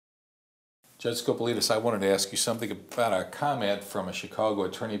Judge Skopolitis, I wanted to ask you something about a comment from a Chicago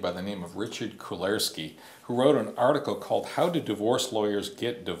attorney by the name of Richard Kulerski, who wrote an article called "How Do Divorce Lawyers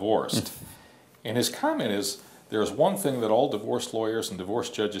Get Divorced?" And his comment is, there is one thing that all divorce lawyers and divorce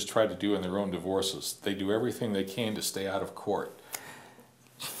judges try to do in their own divorces. They do everything they can to stay out of court.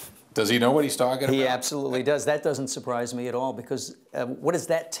 Does he know what he's talking about? He absolutely does. That doesn't surprise me at all, because what does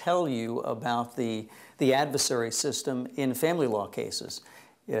that tell you about the adversary system in family law cases?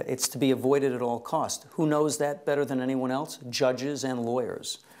 It's to be avoided at all costs. Who knows that better than anyone else? Judges and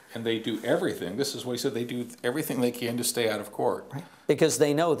lawyers. And they do everything. This is what he said. They do everything they can to stay out of court. Right. Because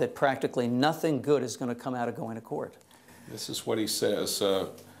they know that practically nothing good is going to come out of going to court. This is what he says.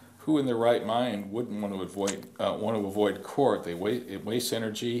 Who in their right mind wouldn't want to avoid court? It wastes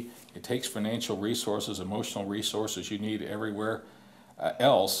energy. It takes financial resources, emotional resources you need everywhere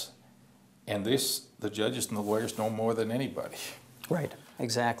else. And the judges and the lawyers know more than anybody. Right,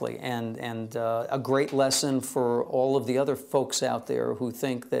 exactly. And a great lesson for all of the other folks out there who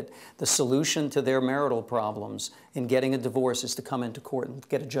think that the solution to their marital problems in getting a divorce is to come into court and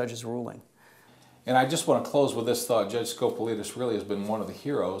get a judge's ruling. And I just want to close with this thought. Judge Skopolitis really has been one of the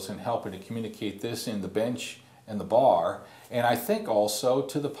heroes in helping to communicate this in the bench and the bar, and I think also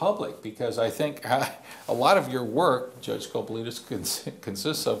to the public, because I think a lot of your work, Judge Skopolitis,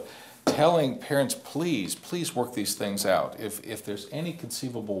 consists of telling parents, please work these things out. If there's any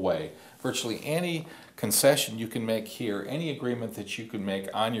conceivable way, virtually any concession you can make here, any agreement that you can make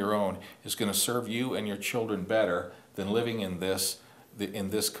on your own is going to serve you and your children better than living in this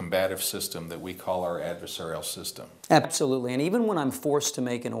combative system that we call our adversarial system. Absolutely. And even when I'm forced to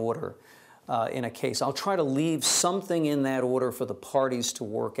make an order in a case, I'll try to leave something in that order for the parties to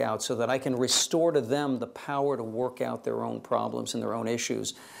work out so that I can restore to them the power to work out their own problems and their own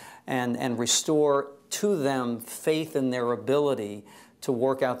issues, and restore to them faith in their ability to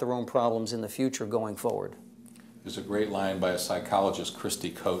work out their own problems in the future going forward. There's a great line by a psychologist,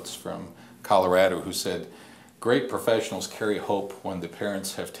 Christy Coates from Colorado, who said, "Great professionals carry hope when the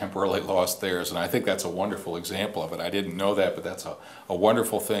parents have temporarily lost theirs." And I think that's a wonderful example of it. I didn't know that, but that's a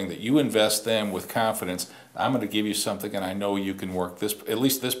wonderful thing, that you invest them with confidence. I'm going to give you something, and I know you can work this, at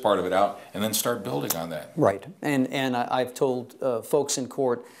least this part of it out, and then start building on that. Right. And I've told folks in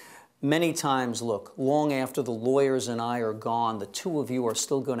court many times, look, long after the lawyers and I are gone, the two of you are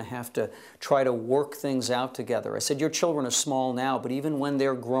still going to have to try to work things out together. I said, your children are small now, but even when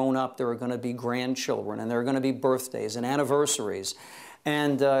they're grown up, there are going to be grandchildren, and there are going to be birthdays and anniversaries.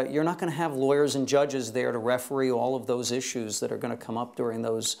 And you're not going to have lawyers and judges there to referee all of those issues that are going to come up during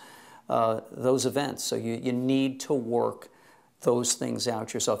those events. So you need to work those things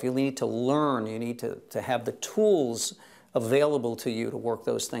out yourself. You need to learn. You need to have the tools available to you to work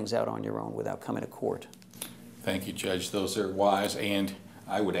those things out on your own without coming to court. Thank you, Judge. Those are wise and,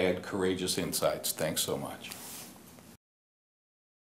 I would add, courageous insights. Thanks so much.